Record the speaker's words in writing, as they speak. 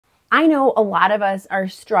I know a lot of us are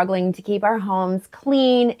struggling to keep our homes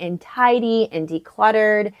clean and tidy and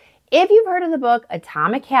decluttered. If you've heard of the book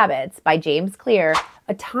Atomic Habits by James Clear,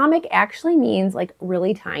 atomic actually means like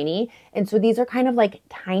really tiny. And so these are kind of like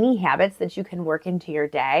tiny habits that you can work into your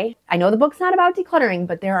day. I know the book's not about decluttering,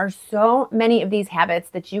 but there are so many of these habits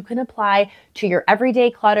that you can apply to your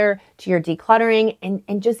everyday clutter, to your decluttering,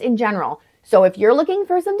 and just in general. So if you're looking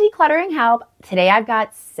for some decluttering help, today I've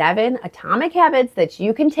got 7 atomic habits that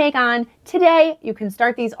you can take on today. You can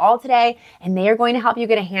start these all today, and they are going to help you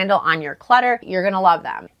get a handle on your clutter. You're going to love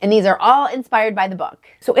them. And these are all inspired by the book.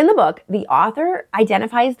 So in the book, the author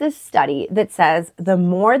identifies this study that says the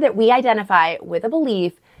more that we identify with a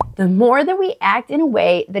belief, the more that we act in a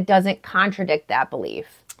way that doesn't contradict that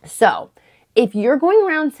belief. So if you're going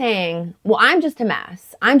around saying, well, I'm just a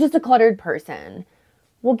mess, I'm just a cluttered person,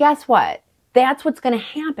 well, guess what? That's what's going to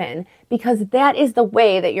happen because that is the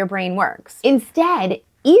way that your brain works. Instead, even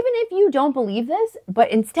if you don't believe this,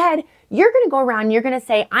 but instead you're going to go around and you're going to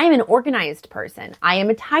say, I am an organized person. I am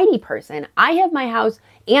a tidy person. I have my house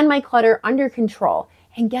and my clutter under control.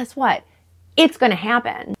 And guess what? It's going to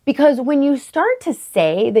happen. Because when you start to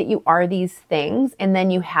say that you are these things and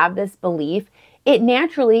then you have this belief, it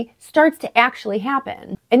naturally starts to actually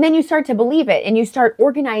happen. And then you start to believe it and you start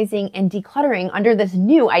organizing and decluttering under this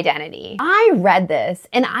new identity. I read this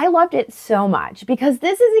and I loved it so much because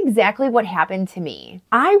this is exactly what happened to me.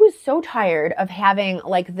 I was so tired of having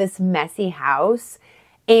like this messy house,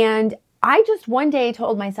 and I just one day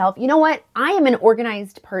told myself, you know what? I am an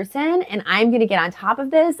organized person and I'm going to get on top of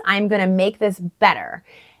this. I'm going to make this better.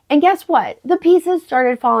 And guess what? The pieces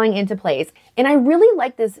started falling into place. And I really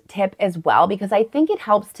like this tip as well because I think it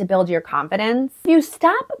helps to build your confidence. If you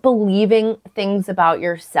stop believing things about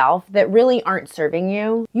yourself that really aren't serving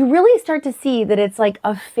you, you really start to see that it's like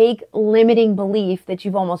a fake limiting belief that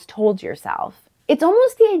you've almost told yourself. It's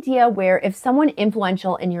almost the idea where if someone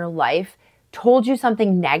influential in your life told you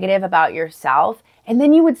something negative about yourself, and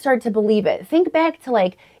then you would start to believe it. Think back to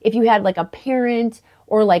like if you had like a parent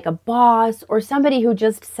or like a boss or somebody who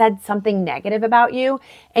just said something negative about you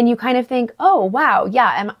and you kind of think, oh, wow,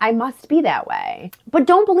 yeah, I must be that way. But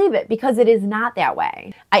don't believe it because it is not that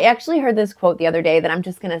way. I actually heard this quote the other day that I'm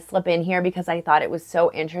just going to slip in here because I thought it was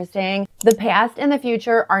so interesting. The past and the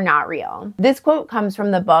future are not real. This quote comes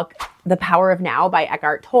from the book The Power of Now by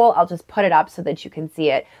Eckhart Tolle. I'll just put it up so that you can see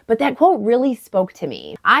it. But that quote really spoke to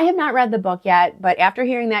me. I have not read the book yet, but after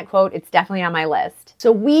hearing that quote, it's definitely on my list.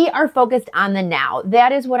 So we are focused on the now.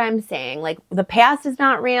 That is what I'm saying. Like the past is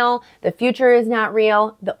not real. The future is not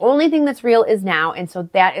real. The only thing that's real is now. And so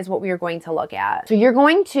that is what we are going to look at. So you're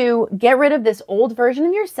going to get rid of this old version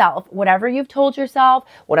of yourself, whatever you've told yourself,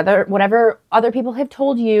 whatever other people have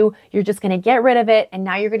told you, you're just going to get rid of it. And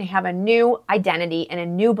now you're going to have a new identity and a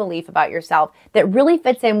new belief about yourself that really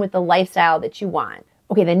fits in with the lifestyle that you want.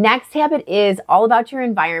 Okay, the next habit is all about your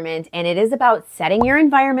environment, and it is about setting your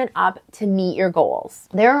environment up to meet your goals.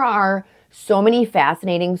 There are so many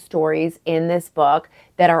fascinating stories in this book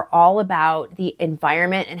that are all about the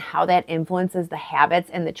environment and how that influences the habits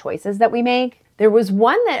and the choices that we make. There was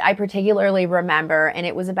one that I particularly remember, and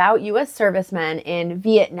it was about U.S. servicemen in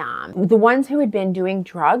Vietnam, the ones who had been doing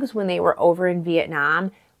drugs when they were over in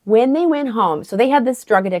Vietnam. When they went home, so they had this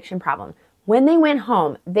drug addiction problem. When they went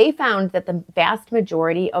home, they found that the vast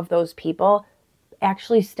majority of those people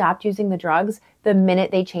actually stopped using the drugs the minute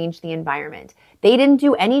they changed the environment. They didn't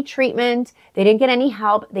do any treatment. They didn't get any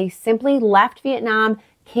help. They simply left Vietnam,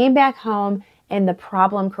 came back home, and the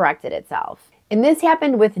problem corrected itself. And this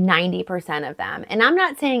happened with 90% of them. And I'm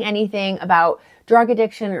not saying anything about drug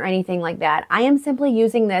addiction or anything like that. I am simply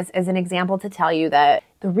using this as an example to tell you that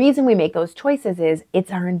the reason we make those choices is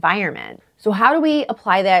it's our environment. So how do we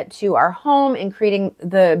apply that to our home and creating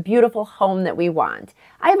the beautiful home that we want?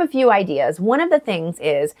 I have a few ideas. One of the things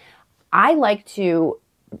is I like to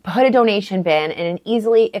put a donation bin in an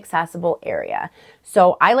easily accessible area.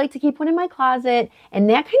 So I like to keep one in my closet, and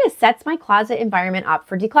that kind of sets my closet environment up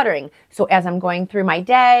for decluttering. So as I'm going through my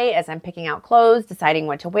day, as I'm picking out clothes, deciding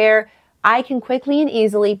what to wear, I can quickly and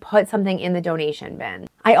easily put something in the donation bin.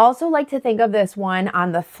 I also like to think of this one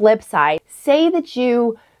on the flip side. Say that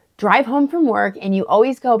you drive home from work and you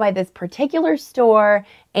always go by this particular store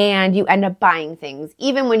and you end up buying things,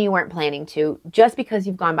 even when you weren't planning to, just because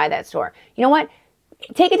you've gone by that store. You know what?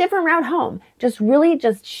 Take a different route home.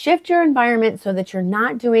 Just shift your environment so that you're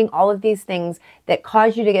not doing all of these things that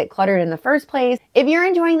cause you to get cluttered in the first place. If you're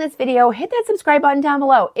enjoying this video, hit that subscribe button down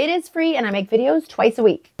below. It is free and I make videos twice a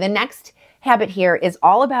week. The next habit here is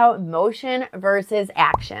all about motion versus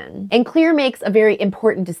action. And Clear makes a very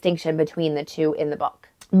important distinction between the two in the book.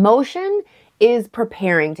 Motion is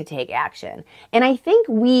preparing to take action. And I think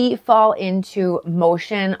we fall into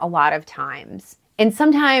motion a lot of times. And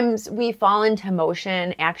sometimes we fall into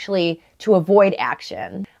motion actually to avoid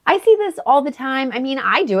action. I see this all the time. I mean,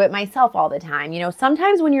 I do it myself all the time. You know,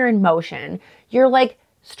 sometimes when you're in motion, you're like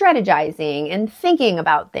strategizing and thinking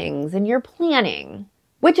about things and you're planning,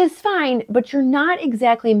 which is fine, but you're not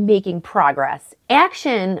exactly making progress.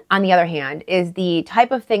 Action, on the other hand, is the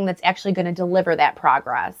type of thing that's actually going to deliver that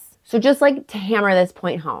progress. So just like to hammer this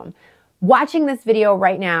point home, watching this video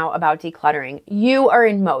right now about decluttering, you are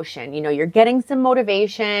in motion. You know, you're getting some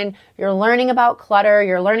motivation, you're learning about clutter,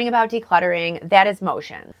 you're learning about decluttering. That is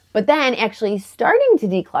motion. But then actually starting to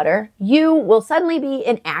declutter, you will suddenly be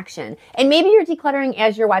in action. And maybe you're decluttering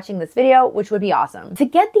as you're watching this video, which would be awesome. To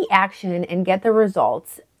get the action and get the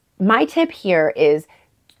results, my tip here is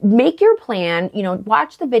make your plan, you know,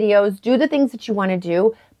 watch the videos, do the things that you want to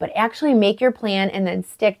do, but actually make your plan and then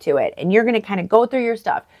stick to it. And you're going to kind of go through your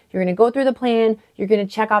stuff. You're going to go through the plan. You're going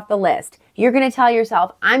to check off the list. You're going to tell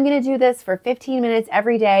yourself, I'm going to do this for 15 minutes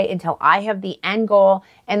every day until I have the end goal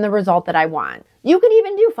and the result that I want. You could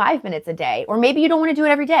even do 5 minutes a day, or maybe you don't want to do it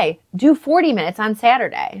every day. Do 40 minutes on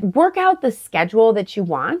Saturday. Work out the schedule that you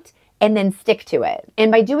want and then stick to it.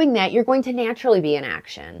 And by doing that, you're going to naturally be in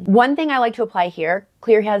action. One thing I like to apply here,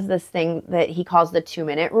 Clear has this thing that he calls the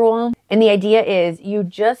 2-minute rule. And the idea is you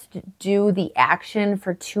just do the action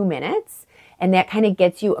for 2 minutes, and that kind of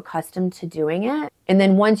gets you accustomed to doing it. And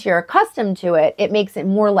then once you're accustomed to it, it makes it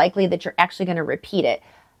more likely that you're actually going to repeat it.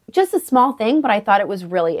 Just a small thing, but I thought it was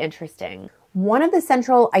really interesting. One of the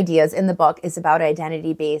central ideas in the book is about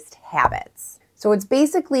identity-based habits. So it's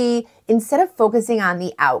basically, instead of focusing on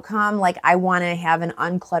the outcome, like I want to have an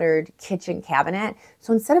uncluttered kitchen cabinet.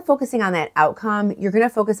 So instead of focusing on that outcome, you're going to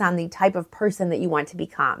focus on the type of person that you want to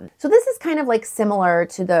become. So this is kind of like similar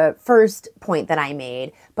to the first point that I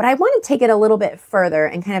made, but I want to take it a little bit further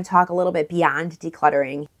and kind of talk a little bit beyond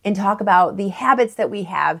decluttering and talk about the habits that we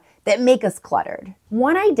have that make us cluttered.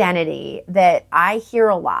 One identity that I hear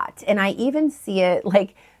a lot, and I even see it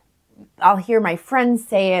like, I'll hear my friends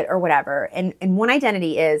say it or whatever. And one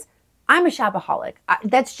identity is, I'm a shopaholic.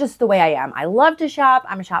 That's just the way I am. I love to shop.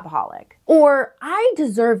 I'm a shopaholic. Or I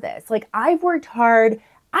deserve this. Like I've worked hard.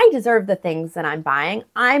 I deserve the things that I'm buying.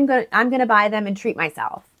 I'm gonna buy them and treat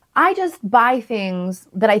myself. I just buy things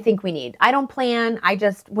that I think we need. I don't plan.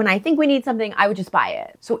 When I think we need something, I would just buy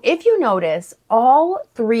it. So if you notice, all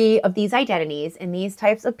three of these identities and these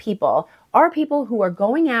types of people are people who are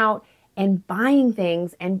going out and buying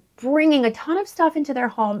things and bringing a ton of stuff into their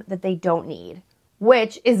home that they don't need,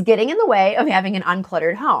 which is getting in the way of having an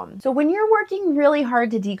uncluttered home. So when you're working really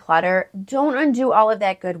hard to declutter, don't undo all of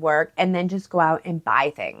that good work and then just go out and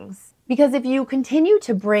buy things. Because if you continue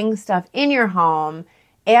to bring stuff in your home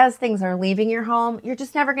as things are leaving your home, you're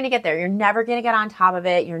just never going to get there. You're never going to get on top of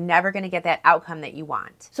it. You're never going to get that outcome that you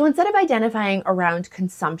want. So instead of identifying around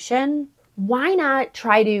consumption, why not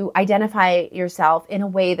try to identify yourself in a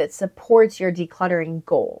way that supports your decluttering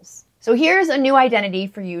goals? So here's a new identity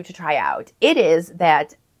for you to try out. It is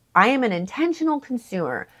that I am an intentional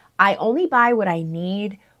consumer. I only buy what I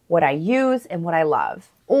need, what I use, and what I love.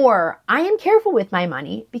 Or I am careful with my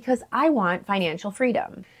money because I want financial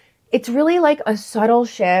freedom. It's really like a subtle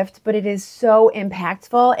shift, but it is so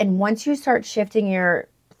impactful. And once you start shifting your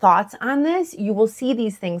thoughts on this, you will see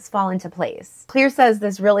these things fall into place. Clear says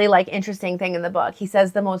this really interesting thing in the book. He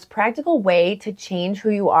says the most practical way to change who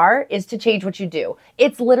you are is to change what you do.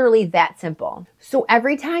 It's literally that simple. So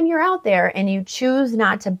every time you're out there and you choose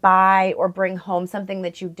not to buy or bring home something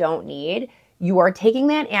that you don't need, you are taking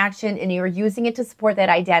that action and you're using it to support that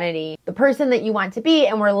identity, the person that you want to be,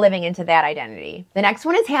 and we're living into that identity. The next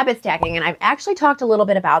one is habit stacking, and I've actually talked a little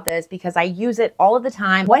bit about this because I use it all of the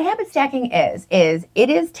time. What habit stacking is it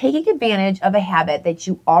is taking advantage of a habit that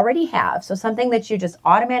you already have, so something that you just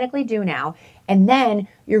automatically do now, and then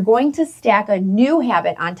you're going to stack a new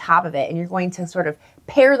habit on top of it, and you're going to sort of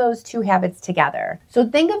pair those two habits together. So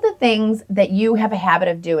think of the things that you have a habit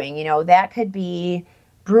of doing. You know, that could be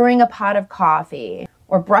brewing a pot of coffee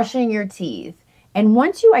or brushing your teeth. And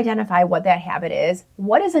once you identify what that habit is,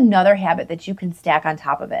 what is another habit that you can stack on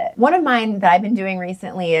top of it? One of mine that I've been doing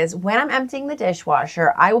recently is when I'm emptying the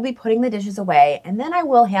dishwasher, I will be putting the dishes away and then I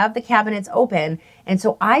will have the cabinets open. And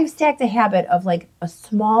so I've stacked a habit of like a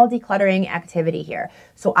small decluttering activity here.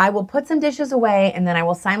 So I will put some dishes away and then I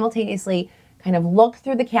will simultaneously kind of look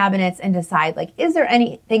through the cabinets and decide, like, is there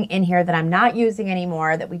anything in here that I'm not using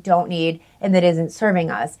anymore that we don't need and that isn't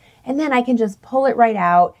serving us? And then I can just pull it right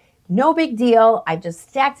out. No big deal. I've just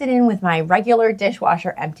stacked it in with my regular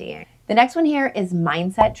dishwasher emptying. The next one here is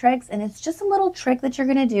mindset tricks, and it's just a little trick that you're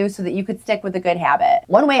gonna do so that you could stick with a good habit.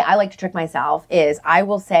 One way I like to trick myself is I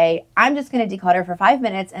will say, I'm just gonna declutter for 5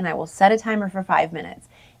 minutes, and I will set a timer for 5 minutes.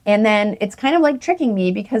 And then it's kind of like tricking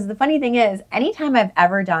me, because the funny thing is, anytime I've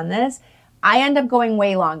ever done this, I end up going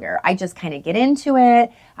way longer. I just kind of get into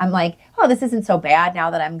it. I'm like, oh, this isn't so bad now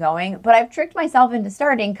that I'm going. But I've tricked myself into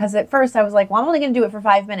starting, because at first I was like, well, I'm only going to do it for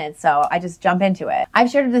 5 minutes. So I just jump into it. I've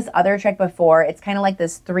shared this other trick before. It's kind of like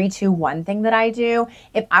this 3-2-1 thing that I do.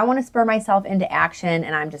 If I want to spur myself into action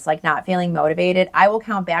and I'm just like not feeling motivated, I will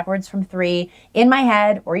count backwards from 3 in my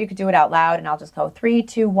head, or you could do it out loud, and I'll just go 3,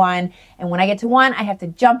 2, 1. And when I get to 1, I have to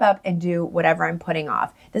jump up and do whatever I'm putting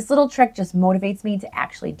off. This little trick just motivates me to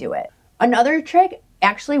actually do it. Another trick,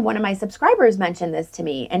 actually one of my subscribers mentioned this to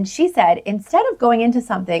me, and she said, instead of going into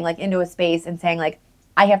something like into a space and saying like,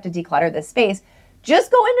 I have to declutter this space,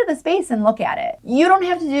 just go into the space and look at it. You don't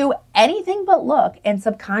have to do anything but look, and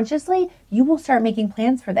subconsciously you will start making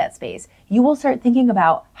plans for that space. You will start thinking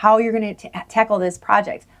about how you're going to tackle this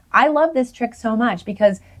project. I love this trick so much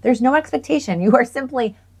because there's no expectation. You are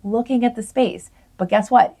simply looking at the space. But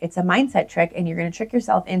guess what? It's a mindset trick, and you're going to trick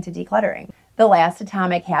yourself into decluttering. The last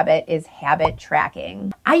atomic habit is habit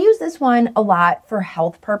tracking. I use this one a lot for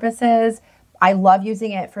health purposes. I love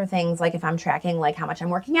using it for things like if I'm tracking like how much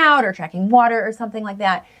I'm working out or tracking water or something like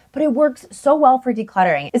that. But it works so well for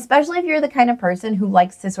decluttering, especially if you're the kind of person who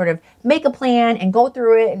likes to sort of make a plan and go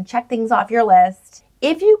through it and check things off your list.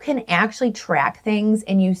 If you can actually track things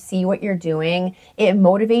and you see what you're doing, it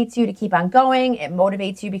motivates you to keep on going. It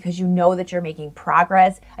motivates you because you know that you're making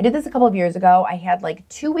progress. I did this a couple of years ago. I had like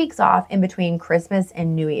 2 weeks off in between Christmas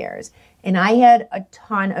and New Year's, and I had a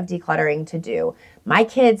ton of decluttering to do. My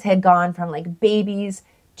kids had gone from like babies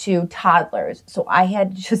to toddlers. So I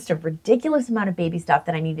had just a ridiculous amount of baby stuff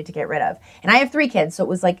that I needed to get rid of. And I have 3 kids, so it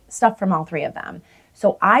was like stuff from all 3 of them.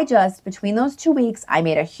 So I just, between those 2 weeks, I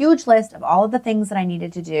made a huge list of all of the things that I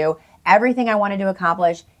needed to do, everything I wanted to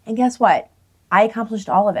accomplish, and guess what? I accomplished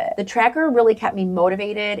all of it. The tracker really kept me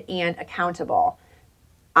motivated and accountable.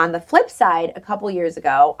 On the flip side, a couple years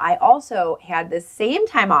ago, I also had this same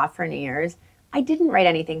time off for New Year's. I didn't write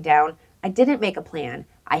anything down. I didn't make a plan.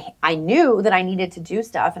 I knew that I needed to do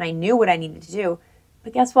stuff, and I knew what I needed to do,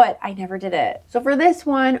 but guess what? I never did it. So for this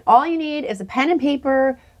one, all you need is a pen and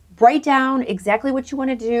paper. Write down exactly what you want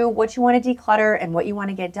to do, what you want to declutter, and what you want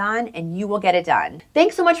to get done, and you will get it done.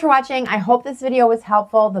 Thanks so much for watching. I hope this video was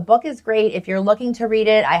helpful. The book is great. If you're looking to read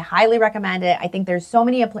it, I highly recommend it. I think there's so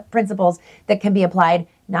many principles that can be applied,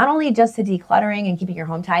 not only just to decluttering and keeping your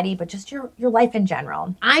home tidy, but just your life in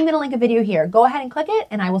general. I'm going to link a video here. Go ahead and click it,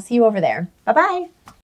 and I will see you over there. Bye-bye.